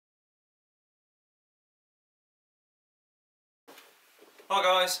Hi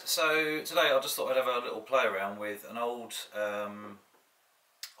guys, so today I just thought I'd have a little play around with an old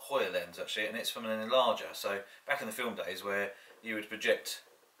Hoyer lens actually, and it's from an Enlarger. So back in the film days where you would project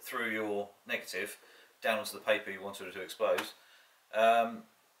through your negative down onto the paper you wanted it to expose,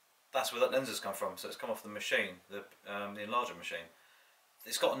 that's where that lens has come from. So it's come off the machine, the Enlarger machine.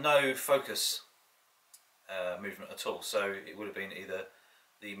 It's got no focus movement at all, so it would have been either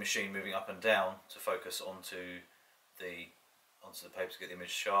the machine moving up and down to focus onto the paper to get the image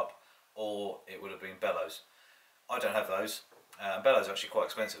sharp, or it would have been bellows. I don't have those. Bellows are actually quite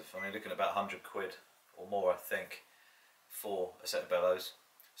expensive. I mean, looking at about 100 quid or more, I think, for a set of bellows.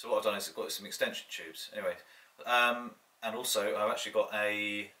 So what I've done is I've got some extension tubes. Anyway, and also I've actually got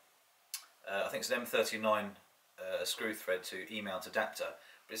a, I think it's an M39 screw thread to E-mount adapter,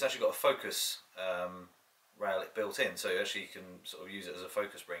 but it's actually got a focus rail built in, so actually you can sort of use it as a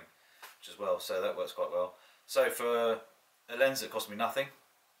focus ring, which as well. So that works quite well. So for a lens that cost me nothing,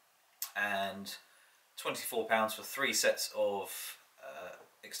 and £24 for 3 sets of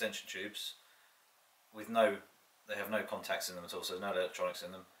extension tubes with they have no contacts in them at all, so there's no electronics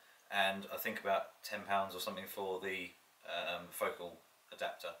in them, and I think about £10 or something for the focal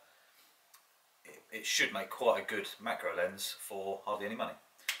adapter. It should make quite a good macro lens for hardly any money.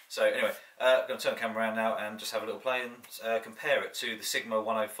 So anyway, I'm going to turn the camera around now and just have a little play and compare it to the Sigma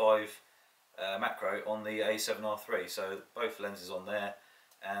 105 macro on the a7r3. So both lenses on there,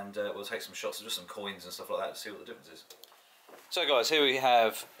 and we'll take some shots of just some coins and stuff like that to see what the difference is. So guys, here we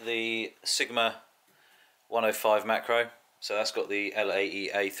have the Sigma 105 macro. So that's got the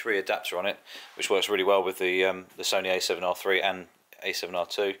a7r3 adapter on it, which works really well with the Sony a7r3 and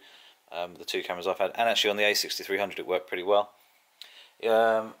a7r2, the two cameras I've had, and actually on the a6300 it worked pretty well.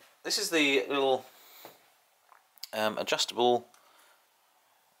 This is the little adjustable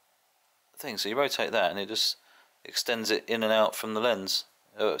thing, so you rotate that and it just extends it in and out from the lens.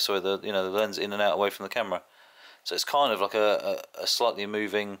 Sorry, the lens in and out away from the camera. So it's kind of like a slightly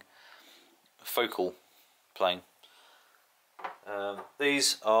moving focal plane.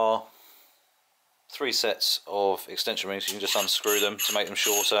 These are 3 sets of extension rings. You can just unscrew them to make them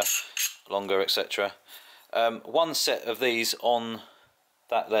shorter, longer, etc. One set of these on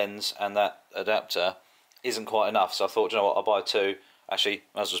that lens and that adapter isn't quite enough, so I thought, you know what, I'll buy 2. Actually,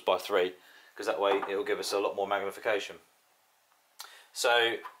 might as well just buy 3, because that way it will give us a lot more magnification.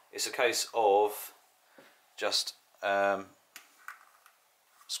 So it's a case of just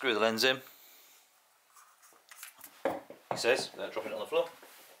screw the lens in, he says, without dropping it on the floor.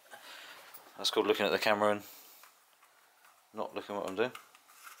 That's called looking at the camera and not looking at what I'm doing.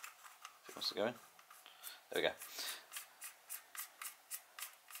 If it wants to go in. There we go.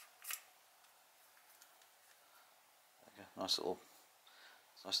 Nice little,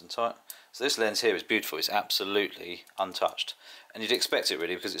 it's nice and tight. So this lens here is beautiful. It's absolutely untouched, and you'd expect it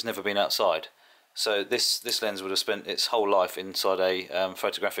really because it's never been outside. So this lens would have spent its whole life inside a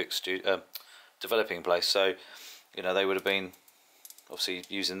photographic developing place. So you know, they would have been obviously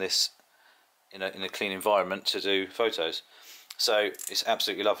using this in a clean environment to do photos. So it's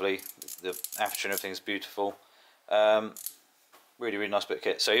absolutely lovely. The aperture and everything is beautiful. Really nice bit of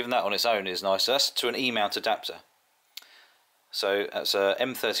kit. So even that on its own is nice. So that's to an E-mount adapter. So that's a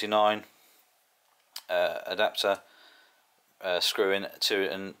M39 adapter screw in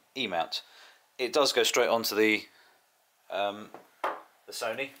to an E-mount. It does go straight onto the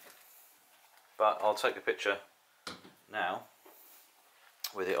Sony, but I'll take a picture now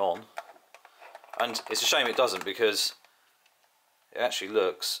with it on. And it's a shame it doesn't, because it actually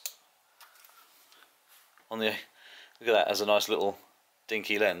looks on the, look at that, as a nice little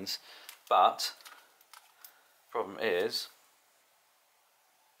dinky lens. But problem is,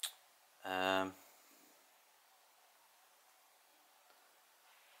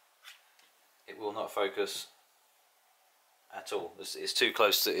 it will not focus at all. It's too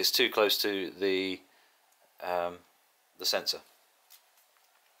close to the sensor.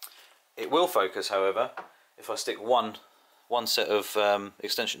 It will focus, however, if I stick one set of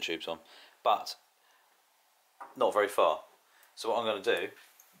extension tubes on, but not very far. So what I'm going to do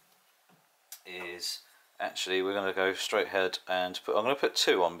is, actually, we're going to go straight ahead and I'm going to put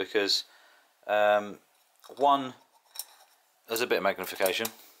 2 on, because one, there's a bit of magnification.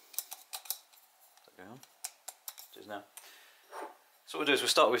 It is now. So what we'll do is we'll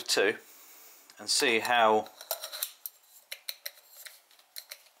start with 2 and see how.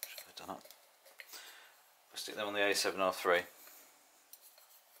 Done up. We'll stick them on the a7r3.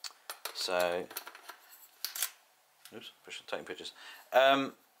 So, oops, taking pictures.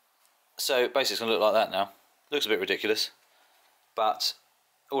 So basically it's going to look like that now. Looks a bit ridiculous, but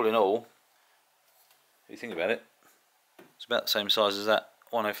all in all, if you think about it, It's about the same size as that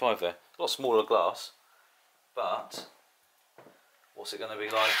 105 there. It's a lot smaller glass, but what's it going to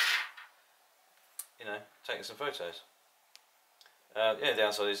be like, you know, taking some photos? Yeah, the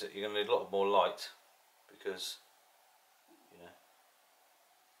downside is that you're going to need a lot more light because, you know,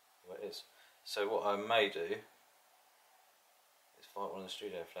 what it is. So what I may do is fight one of the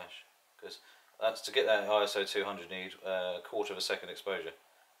studio flash, because that's to get that ISO 200 you need a quarter of a second exposure,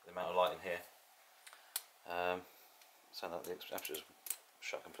 the amount of light in here. Sound like the aperture's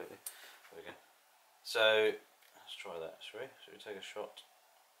shut completely. There we go. So let's try that, shall we? Should we take a shot?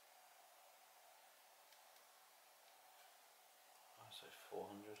 ISO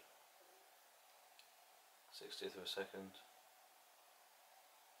 400, 60th of a second.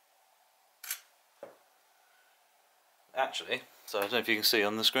 Actually, so I don't know if you can see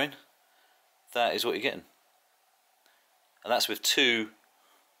on the screen, that is what you're getting, and that's with two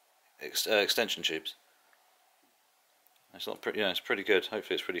extension tubes. It's not pretty, it's pretty good.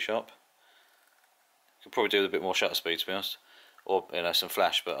 Hopefully, it's pretty sharp. Could probably do with a bit more shutter speed, to be honest, or some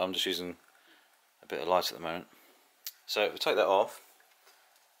flash. But I'm just using a bit of light at the moment. So we'll take that off.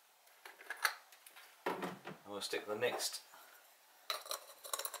 And we'll stick the next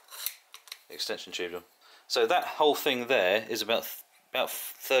extension tube on. So that whole thing there is about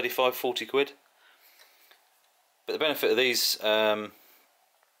 35–40 quid. But the benefit of these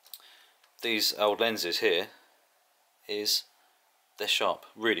old lenses here is they're sharp,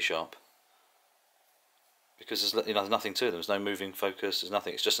 really sharp. Because there's nothing to them. There's no moving focus. There's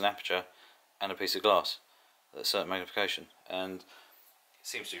nothing. It's just an aperture and a piece of glass at a certain magnification, and it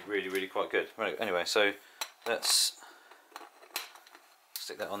seems to be really, really quite good. Anyway, so let's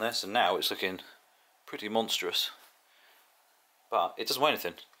stick that on there. So now it's looking pretty monstrous, but it doesn't weigh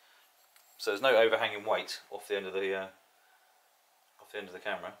anything. So there's no overhanging weight off the end of the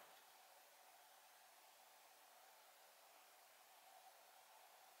camera.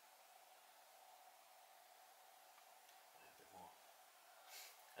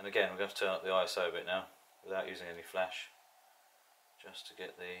 And again, we're going to turn up the ISO a bit now, without using any flash, just to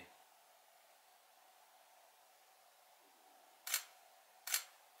get the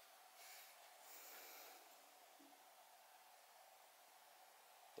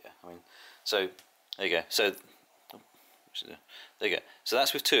so there you go. So there you go. So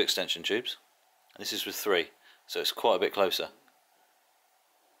that's with two extension tubes, and this is with three. So it's quite a bit closer.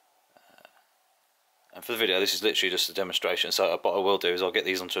 And for the video, this is literally just a demonstration. So what I will do is I'll get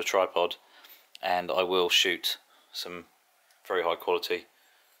these onto a tripod, and I will shoot some very high quality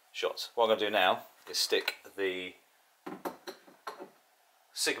shots. What I'm going to do now is stick the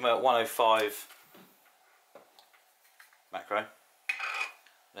Sigma 105 macro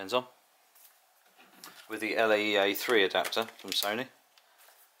lens on with the a7r3 adapter from Sony,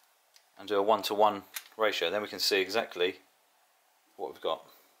 and do a 1:1 ratio. Then we can see exactly what we've got.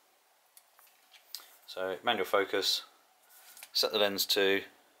 So manual focus, set the lens to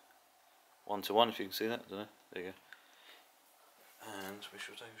 1:1 if you can see that, I don't know, there you go. And we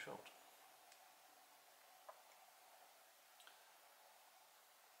shall take a shot.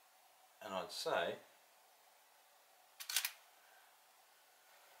 And I'd say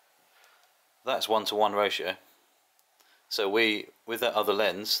that's 1:1 ratio. So with that other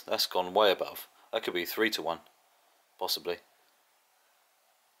lens, that's gone way above. That could be 3:1, possibly.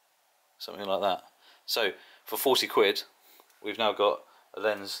 Something like that. So for 40 quid, we've now got a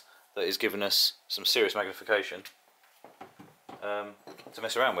lens that is giving us some serious magnification to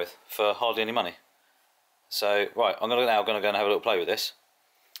mess around with for hardly any money. So right, I'm now going to go and have a little play with this,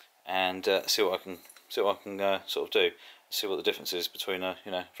 and see what I can sort of do. See what the difference is between a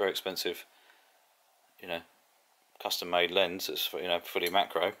very expensive custom-made lens that's fully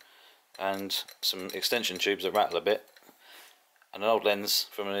macro, and some extension tubes that rattle a bit, and an old lens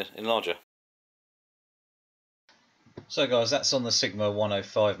from an Enlarger. So guys, that's on the Sigma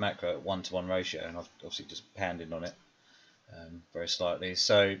 105 macro at 1:1 ratio, and I've obviously just pounded on it very slightly.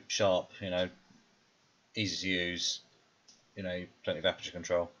 So sharp, easy to use, plenty of aperture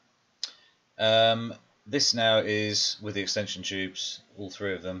control. This now is with the extension tubes, all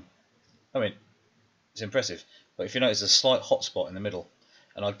three of them. I mean, it's impressive, but if you notice a slight hot spot in the middle,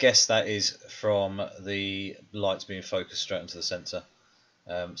 and I guess that is from the lights being focused straight into the sensor.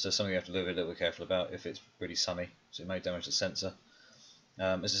 So something you have to be a little bit careful about if it's really sunny, so it may damage the sensor.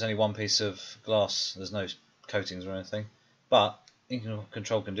 This is only one piece of glass, there's no coatings or anything, but in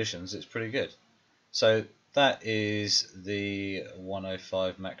controlled conditions it's pretty good. So that is the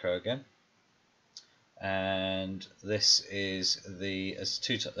 105 macro again, and this is the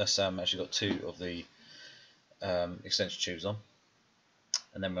that's actually got two of the extension tubes on,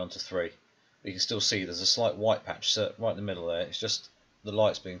 and then we're on to three. but you can still see there's a slight white patch right in the middle there. It's just the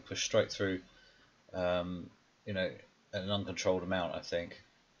light's being pushed straight through, you know, at an uncontrolled amount, I think.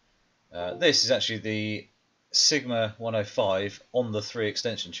 This is actually the Sigma 105 on the 3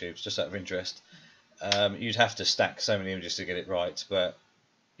 extension tubes, just out of interest. You'd have to stack so many images to get it right, but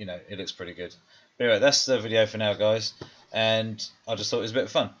you know, it looks pretty good. But anyway, that's the video for now, guys, and I just thought it was a bit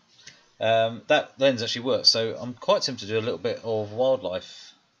of fun. That lens actually works, so I'm quite tempted to do a little bit of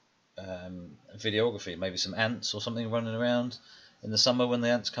wildlife videography, maybe some ants or something running around in the summer when the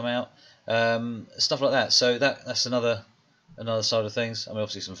ants come out, stuff like that. So that's another side of things. I mean,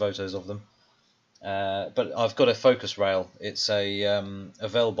 obviously some photos of them, but I've got a focus rail. It's a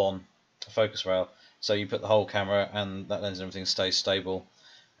Velbon focus rail, so you put the whole camera and that lens and everything stays stable,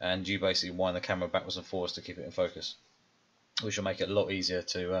 and you basically wind the camera backwards and forwards to keep it in focus, which will make it a lot easier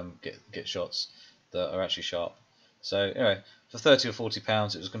to get shots that are actually sharp. So anyway, for £30 or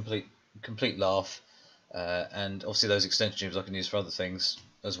 £40, it was a complete laugh, and obviously those extension tubes I can use for other things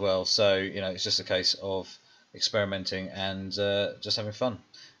as well. So you know, it's just a case of experimenting and just having fun.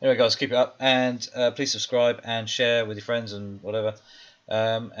 Anyway, guys, keep it up, and please subscribe and share with your friends and whatever,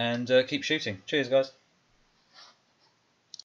 and keep shooting. Cheers, guys.